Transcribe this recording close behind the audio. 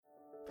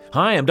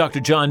Hi, I'm Dr.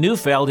 John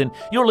Neufeld, and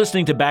you're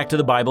listening to Back to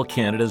the Bible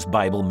Canada's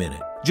Bible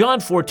Minute. John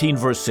 14,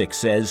 verse 6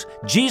 says,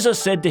 Jesus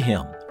said to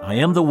him, I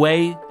am the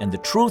way and the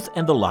truth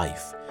and the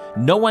life.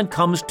 No one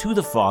comes to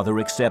the Father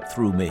except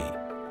through me.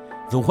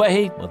 The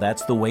way, well,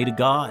 that's the way to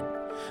God.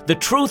 The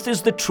truth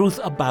is the truth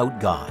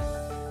about God.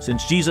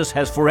 Since Jesus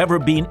has forever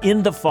been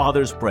in the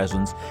Father's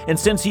presence, and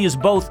since he is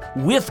both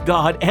with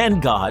God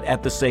and God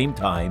at the same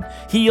time,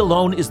 he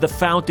alone is the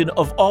fountain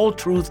of all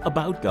truth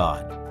about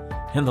God.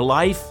 And the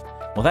life,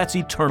 well, that's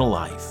eternal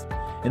life.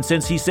 And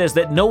since he says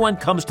that no one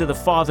comes to the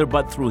Father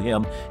but through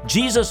him,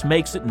 Jesus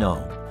makes it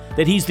known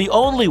that he's the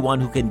only one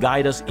who can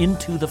guide us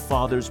into the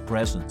Father's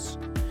presence.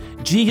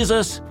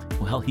 Jesus,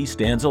 well, he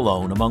stands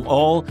alone among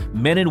all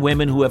men and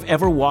women who have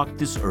ever walked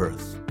this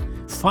earth.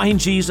 Find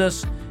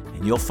Jesus,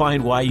 and you'll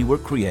find why you were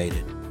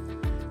created.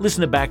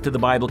 Listen to Back to the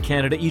Bible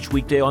Canada each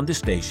weekday on this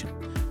station,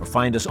 or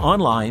find us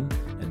online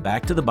at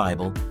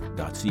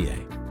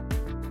backtothebible.ca.